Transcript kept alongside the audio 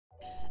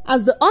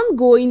As the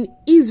ongoing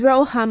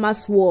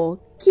Israel-Hamas war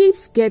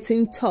keeps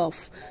getting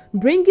tough,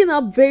 bringing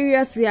up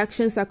various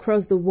reactions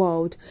across the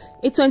world,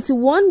 a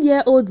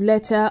 21-year-old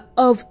letter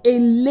of a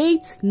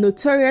late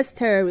notorious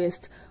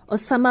terrorist,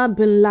 Osama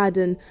Bin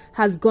Laden,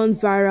 has gone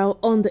viral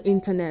on the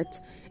internet.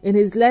 In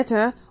his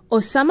letter,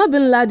 Osama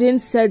Bin Laden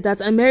said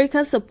that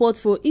America's support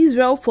for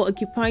Israel for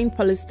occupying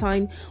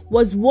Palestine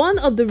was one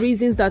of the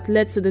reasons that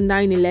led to the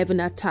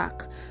 9/11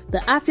 attack.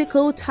 The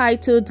article,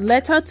 titled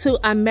 "Letter to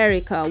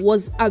America,"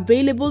 was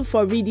available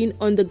for reading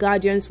on The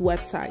Guardian's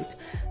website.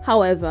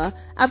 However,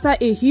 after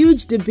a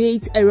huge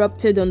debate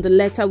erupted on the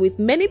letter, with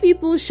many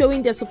people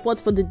showing their support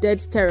for the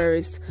dead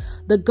terrorist,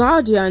 The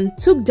Guardian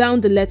took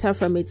down the letter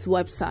from its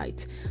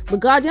website. The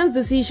Guardian's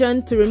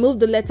decision to remove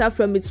the letter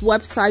from its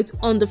website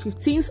on the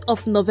 15th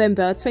of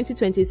November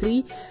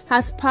 2023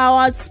 has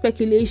powered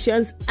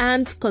speculations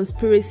and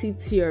conspiracy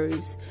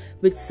theories,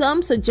 with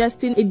some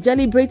suggesting a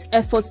deliberate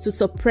effort to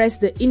suppress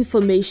the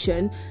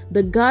information.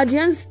 The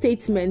Guardian's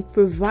statement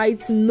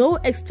provides no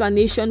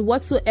explanation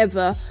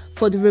whatsoever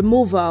for the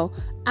removal,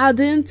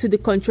 adding to the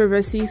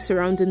controversy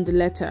surrounding the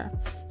letter.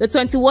 The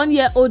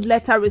 21-year-old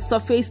letter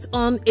resurfaced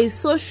on a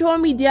social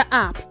media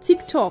app,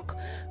 TikTok,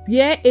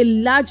 where a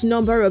large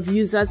number of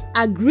users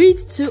agreed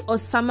to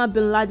Osama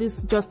Bin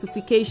Laden's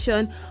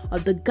justification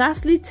of the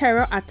ghastly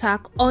terror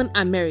attack on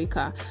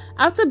America.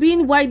 After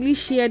being widely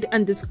shared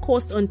and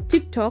discussed on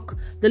TikTok,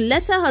 the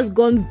letter has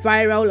gone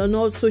viral on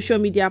all social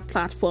media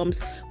platforms,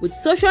 with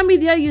social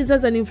media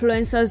users and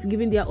influencers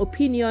giving their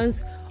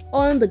opinions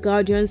on The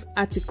Guardian's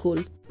article.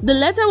 The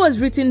letter was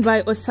written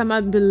by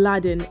Osama Bin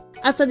Laden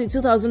after the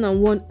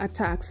 2001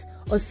 attacks.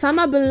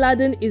 Osama Bin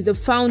Laden is the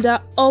founder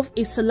of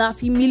a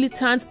Salafi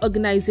militant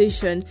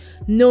organization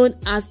known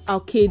as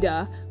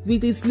Al-Qaeda,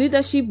 with its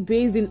leadership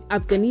based in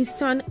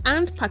Afghanistan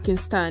and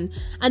Pakistan,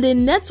 and a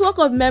network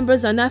of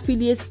members and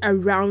affiliates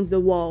around the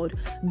world.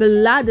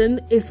 Bin Laden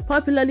is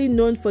popularly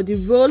known for the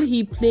role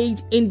he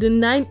played in the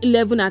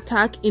 9/11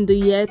 attack in the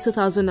year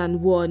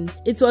 2001.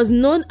 It was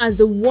known as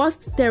the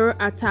worst terror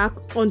attack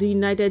on the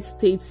United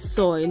States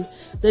soil.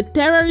 The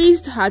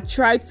terrorists had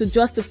tried to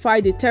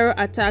justify the terror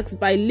attacks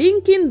by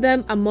linking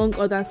them, among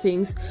other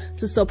things,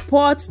 to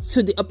support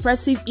to the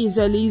oppressive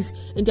Israelis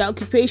in their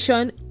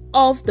occupation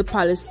of the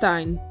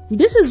Palestine.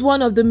 This is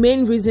one of the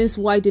main reasons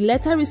why the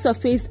letter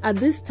resurfaced at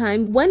this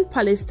time when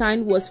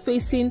Palestine was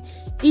facing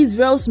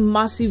Israel's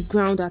massive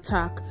ground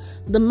attack.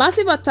 The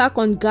massive attack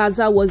on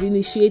Gaza was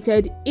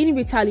initiated in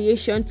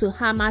retaliation to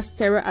Hamas'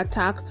 terror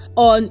attack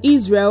on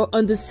Israel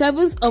on the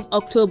 7th of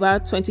October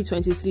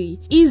 2023.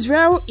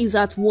 Israel is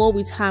at war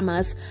with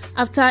Hamas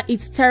after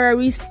its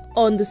terrorists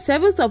on the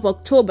 7th of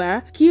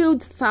October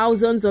killed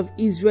thousands of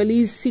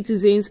Israeli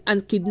citizens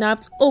and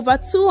kidnapped over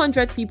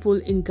 200 people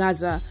in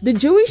Gaza. The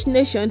Jewish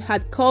nation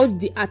had called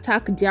the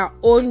attack their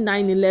own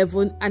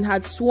 9/11 and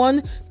had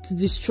sworn to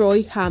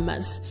destroy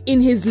Hamas. In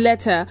his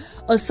letter,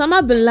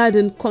 Osama Bin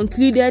Laden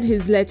concluded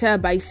his letter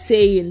by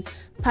saying,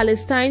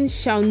 "Palestine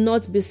shall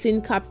not be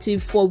seen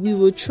captive, for we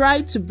will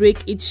try to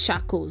break its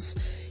shackles."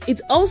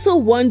 It also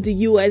warned the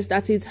US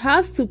that it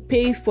has to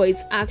pay for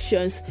its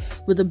actions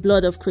with the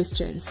blood of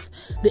Christians.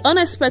 The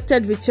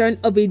unexpected return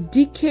of a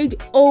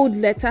decade-old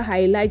letter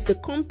highlights the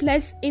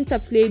complex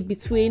interplay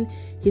between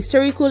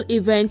historical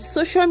events,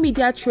 social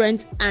media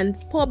trends, and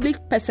public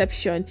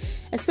perception,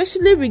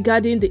 especially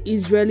regarding the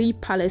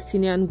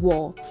Israeli-Palestinian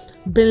war.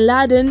 Bin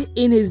Laden,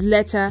 in his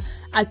letter,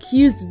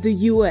 accused the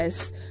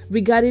US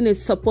regarding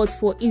its support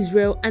for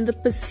Israel and the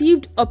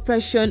perceived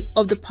oppression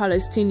of the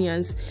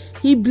Palestinians.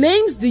 He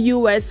blames the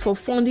US for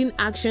funding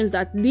actions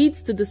that lead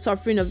to the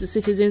suffering of the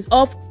citizens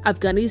of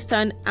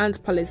Afghanistan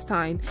and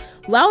Palestine,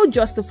 while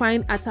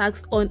justifying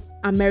attacks on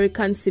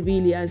American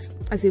civilians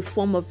as a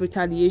form of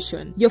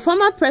retaliation. Your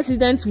former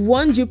president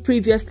warned you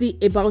previously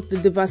about the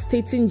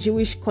devastating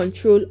Jewish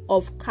control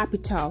of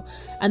capital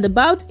and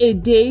about a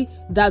day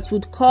that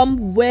would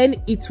come when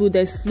it would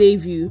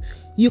enslave you.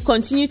 You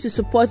continue to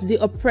support the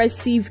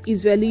oppressive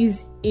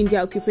Israelis in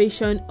their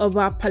occupation of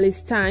our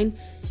Palestine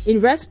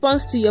in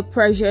response to your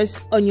pressures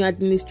on your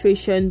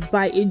administration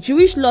by a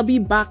Jewish lobby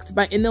backed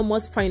by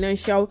enormous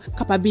financial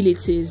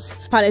capabilities.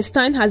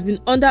 Palestine has been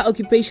under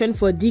occupation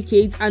for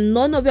decades, and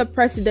none of your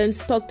presidents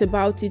talked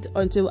about it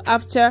until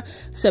after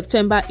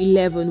September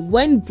 11,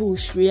 when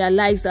Bush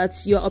realized that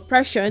your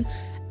oppression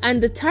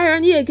and the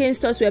tyranny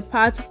against us were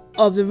part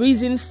of the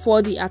reason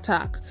for the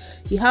attack.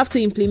 You have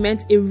to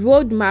implement a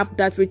roadmap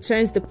that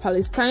returns the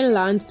Palestine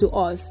land to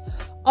us.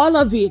 All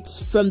of it,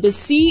 from the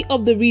sea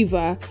of the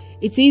river.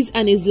 It is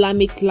an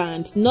Islamic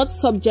land, not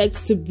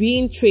subject to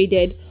being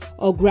traded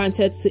or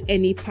granted to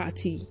any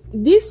party.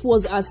 This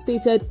was as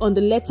stated on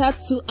the letter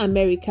to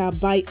America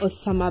by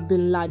Osama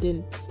Bin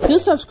Laden. Do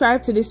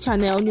subscribe to this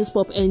channel,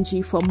 Newspop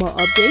NG, for more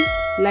updates.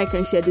 Like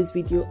and share this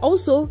video.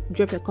 Also,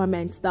 drop your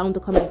comments down in the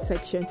comment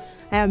section.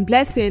 I am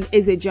Blessing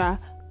Ezeja.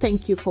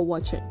 Thank you for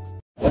watching.